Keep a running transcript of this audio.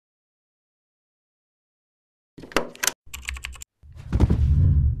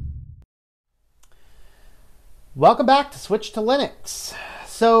Welcome back to Switch to Linux.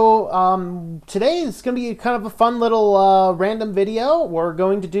 So today is going to be kind of a fun little random video. We're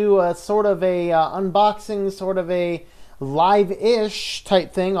going to do a sort of a unboxing, sort of a live-ish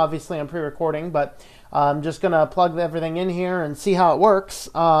type thing. Obviously I'm pre-recording, but I'm just going to plug everything in here and see how it works.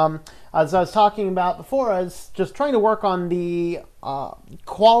 As I was talking about before, I was just trying to work on the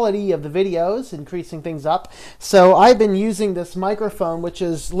quality of the videos, increasing things up. So I've been using this microphone, which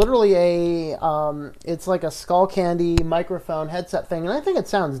is literally it's like a skull candy microphone headset thing, and I think it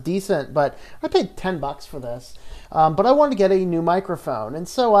sounds decent, but I paid $10 for this. But I wanted to get a new microphone, and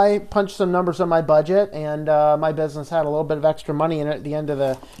so I punched some numbers on my budget, and my business had a little bit of extra money in it at the end of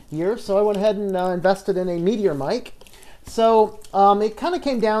the year, so I went ahead and invested in a Meteor Mic. So it kind of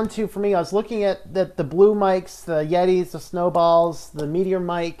came down to, for me, I was looking at the blue mics, the Yetis, the Snowballs, the Meteor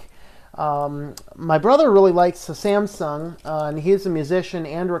Mic. My brother really likes the Samsung, and he's a musician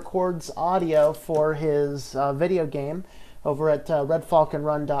and records audio for his video game over at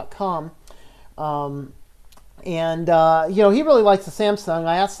redfalconrun.com. You know, he really likes the Samsung.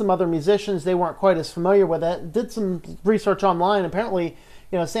 I asked some other musicians, they weren't quite as familiar with it. Did some research online. Apparently,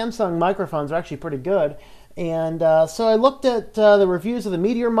 you know, Samsung microphones are actually pretty good. And so I looked at the reviews of the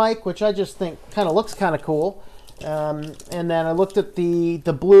Meteor Mic, which I just think kind of looks kind of cool. And then I looked at the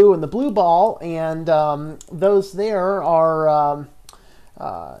blue and the blue ball, and those there are,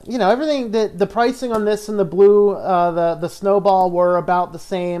 you know, everything, the pricing on this and the blue, the Snowball were about the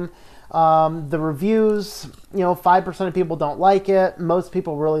same. The reviews, you know, 5% of people don't like it. Most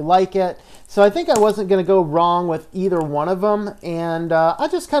people really like it. So I think I wasn't going to go wrong with either one of them. And I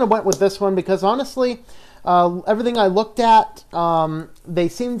just kind of went with this one because honestly, everything I looked at, they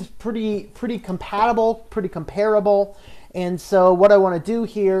seemed pretty compatible, pretty comparable. And so what I want to do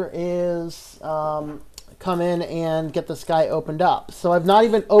here is come in and get this guy opened up. So I've not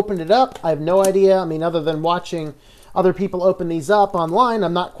even opened it up. I have no idea. I mean, other than watching other people open these up online,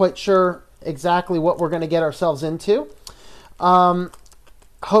 I'm not quite sure exactly what we're going to get ourselves into.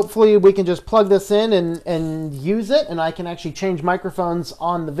 Hopefully we can just plug this in and use it, and I can actually change microphones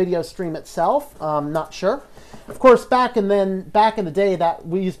on the video stream itself. Not sure. Of course, back in the day, that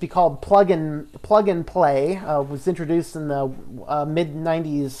we used to be called plug and play. Was introduced in the mid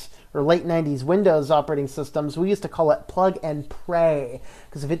 90s or late 90s Windows operating systems. We used to call it plug and pray,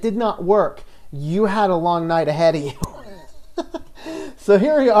 because if it did not work, you had a long night ahead of you. So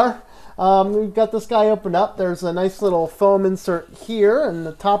here we are. We've got this guy opened up. There's a nice little foam insert here in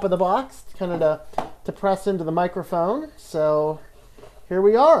the top of the box, kind of to press into the microphone. So here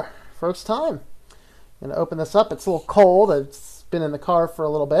we are, first time. I'm going to open this up. It's a little cold. It's been in the car for a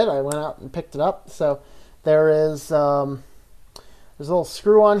little bit. I went out and picked it up. So there is there's a little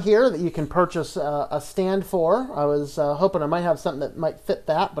screw on here that you can purchase a stand for. I was hoping I might have something that might fit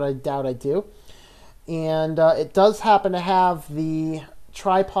that, but I doubt I do. And it does happen to have the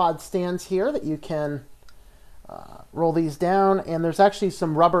tripod stands here that you can roll these down, and there's actually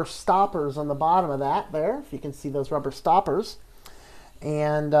some rubber stoppers on the bottom of that there, if you can see those rubber stoppers.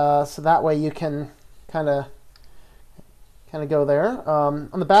 And so that way you can kind of go there.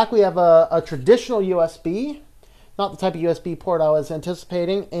 On the back we have a traditional USB, not the type of USB port I was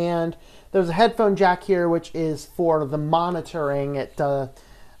anticipating, and there's a headphone jack here which is for the monitoring. It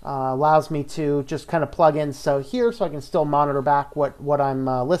allows me to just kind of plug in so I can still monitor back what I'm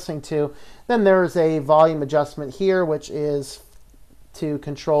listening to. Then there's a volume adjustment here, which is to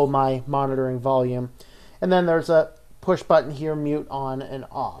control my monitoring volume. And then there's a push button here, mute on and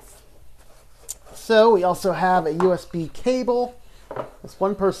off. So we also have a USB cable. As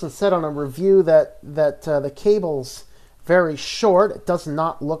one person said on a review that the cable's very short. It does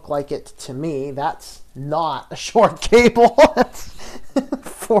not look like it to me. That's not a short cable. That's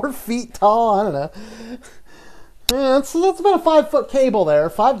 4 feet tall. I don't know. Yeah, that's about a 5-foot cable there,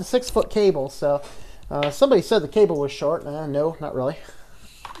 5 to 6 foot cable. So somebody said the cable was short. No, not really.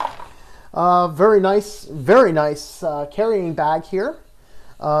 Very nice carrying bag here.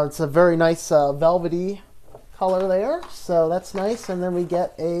 It's a very nice velvety color there, so that's nice. And then we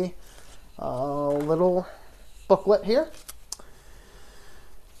get a little booklet here,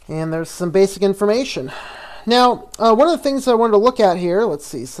 and there's some basic information. Now, one of the things I wanted to look at here, let's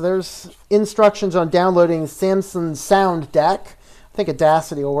see, so there's instructions on downloading Samson Sound Deck. I think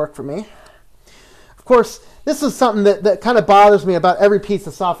Audacity will work for me. Of course, this is something that kind of bothers me about every piece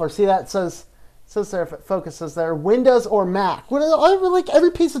of software. See that? It says there, if it focuses there, Windows or Mac. Like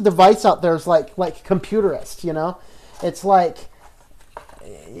every piece of device out there is like computerist, you know? It's like,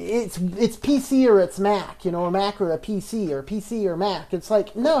 it's PC or it's Mac, you know, or Mac or a PC or PC or Mac. It's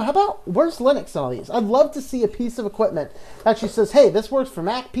like, no, how about, where's Linux on all these? I'd love to see a piece of equipment that actually says, hey, this works for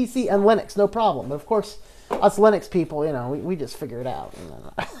Mac, PC, and Linux, no problem. But of course, us Linux people, you know, we just figure it out.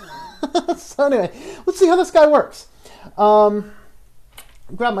 So anyway, let's see how this guy works.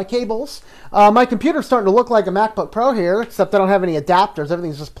 Grab my cables. My computer's starting to look like a MacBook Pro here, except I don't have any adapters.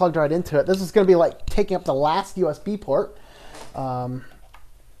 Everything's just plugged right into it. This is going to be like taking up the last USB port.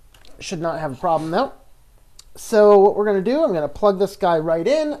 Should not have a problem though. So what we're going to do, I'm going to plug this guy right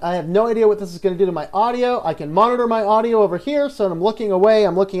in. I have no idea what this is going to do to my audio. I can monitor my audio over here. So when I'm looking away,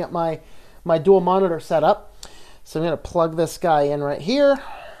 I'm looking at my dual monitor setup. So I'm going to plug this guy in right here,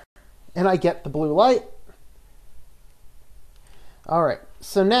 and I get the blue light. All right,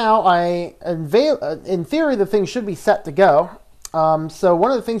 so now in theory, the thing should be set to go. So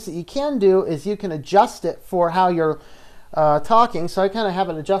one of the things that you can do is you can adjust it for how you're talking. So I kind of have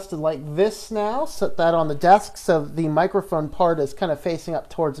it adjusted like this now, set that on the desk so the microphone part is kind of facing up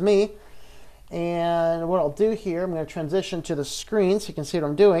towards me. And what I'll do here, I'm going to transition to the screen so you can see what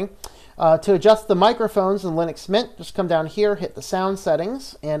I'm doing. To adjust the microphones in Linux Mint, just come down here, hit the sound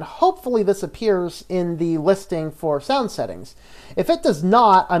settings, and hopefully this appears in the listing for sound settings. If it does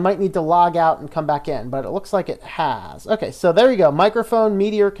not, I might need to log out and come back in, but it looks like it has. Okay, so there you go. Microphone,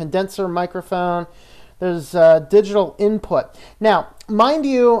 Meteor, condenser, microphone. There's digital input. Now, mind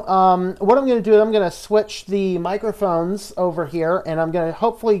you, what I'm going to do is I'm going to switch the microphones over here, and I'm going to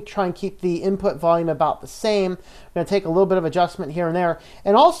hopefully try and keep the input volume about the same. I'm going to take a little bit of adjustment here and there.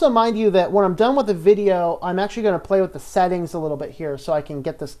 And also mind you that when I'm done with the video, I'm actually going to play with the settings a little bit here so I can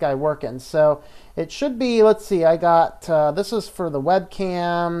get this guy working. So it should be, let's see, I got, this is for the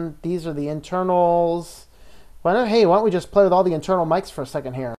webcam. These are the internals. Hey, why don't we just play with all the internal mics for a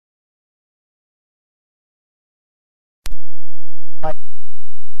second here?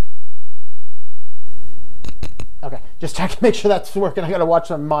 Okay, just check to make sure that's working. I got to watch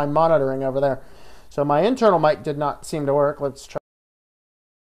my monitoring over there. So my internal mic did not seem to work. Let's try.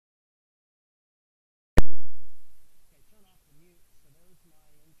 Okay, turn off the mute. So there's my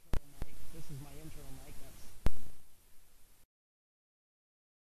internal mic. This is my internal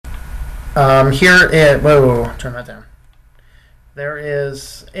mic. Here it. Whoa, turn that down. There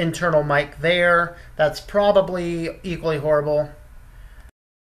is internal mic there. That's probably equally horrible.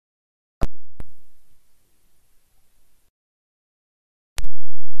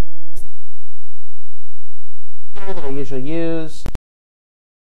 That I usually use.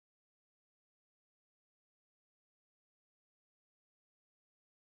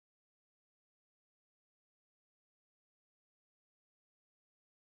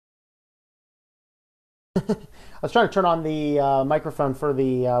 I was trying to turn on the microphone for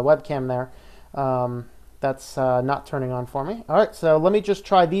the webcam there. That's not turning on for me. All right, so let me just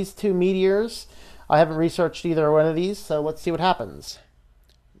try these two meteors. I haven't researched either one of these, so let's see what happens.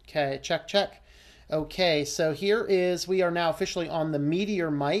 Okay, check, check. Okay, so here is, we are now officially on the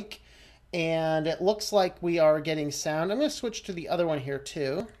Meteor mic, and it looks like we are getting sound. I'm going to switch to the other one here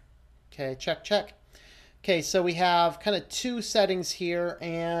too. Okay, check, check. Okay, so we have kind of two settings here,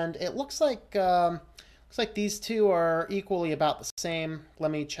 and it looks like these two are equally about the same.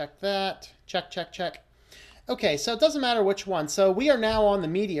 Let me check that. Check, check, check. Okay, so it doesn't matter which one. So we are now on the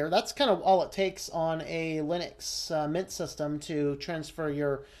Meteor. That's kind of all it takes on a Linux Mint system to transfer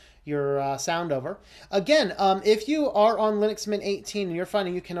your sound over. Again, if you are on Linux Mint 18 and you're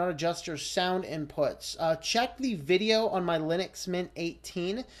finding you cannot adjust your sound inputs, check the video on my Linux Mint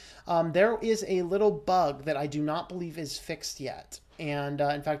 18. There is a little bug that I do not believe is fixed yet. And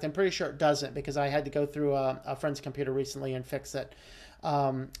in fact, I'm pretty sure it doesn't, because I had to go through a friend's computer recently and fix it.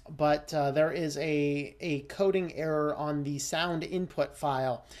 But there is a coding error on the sound input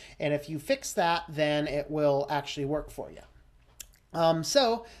file. And if you fix that, then it will actually work for you.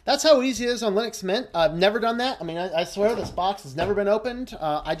 So that's how easy it is on Linux Mint. I've never done that. I mean, I swear this box has never been opened.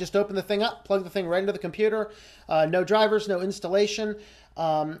 I just opened the thing up, plugged the thing right into the computer. No drivers, no installation.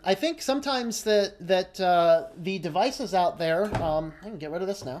 I think sometimes that the devices out there, I can get rid of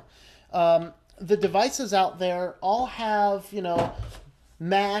this now. The devices out there all have, you know,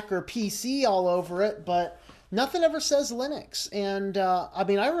 Mac or PC all over it, but nothing ever says Linux. And I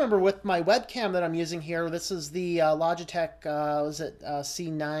mean, I remember with my webcam that I'm using here, this is the Logitech, was it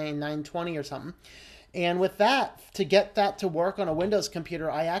C920 or something? And with that, to get that to work on a Windows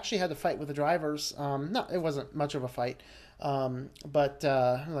computer, I actually had to fight with the drivers. No, it wasn't much of a fight. But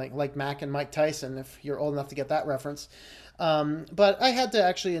like Mac and Mike Tyson, if you're old enough to get that reference. But I had to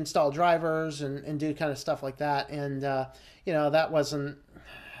actually install drivers and do kind of stuff like that. And, you know, that wasn't...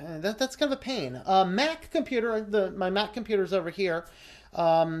 That's kind of a pain. Mac computer, my Mac computer's over here.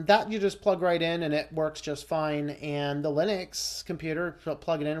 That you just plug right in and it works just fine. And the Linux computer,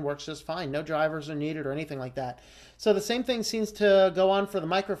 plug it in, works just fine. No drivers are needed or anything like that. So the same thing seems to go on for the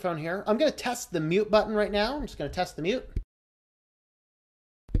microphone here. I'm going to test the mute button right now. I'm just going to test the mute.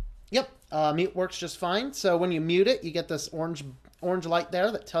 Yep, mute works just fine. So when you mute it, you get this orange light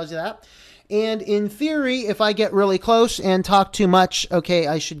there that tells you that. And in theory, if I get really close and talk too much, okay,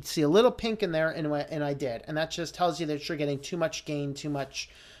 I should see a little pink in there, and I did. And that just tells you that you're getting too much gain, too much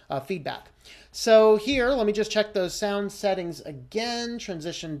feedback. So here, let me just check those sound settings again,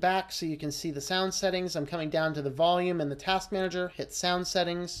 transition back so you can see the sound settings. I'm coming down to the volume in the task manager, hit sound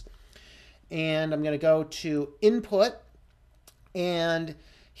settings, and I'm going to go to input. And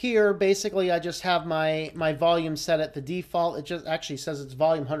here, basically, I just have my volume set at the default. It just actually says it's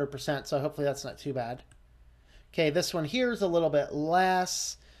volume 100%, so hopefully that's not too bad. Okay, this one here is a little bit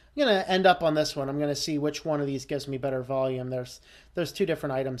less. I'm going to end up on this one. I'm going to see which one of these gives me better volume. There's two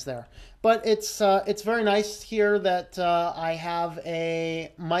different items there. But it's very nice here that I have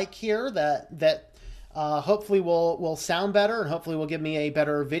a mic here that hopefully will sound better and hopefully will give me a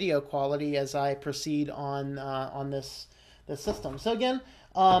better video quality as I proceed on this system. So again,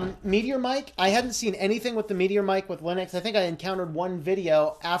 Meteor Mic, I hadn't seen anything with the Meteor Mic with Linux. I think I encountered one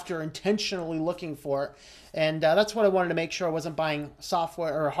video after intentionally looking for it. And that's what I wanted to make sure I wasn't buying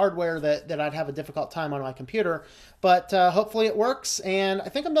software or hardware that I'd have a difficult time on my computer. But hopefully it works. And I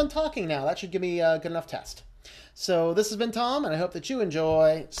think I'm done talking now. That should give me a good enough test. So this has been Tom, and I hope that you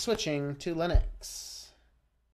enjoy switching to Linux.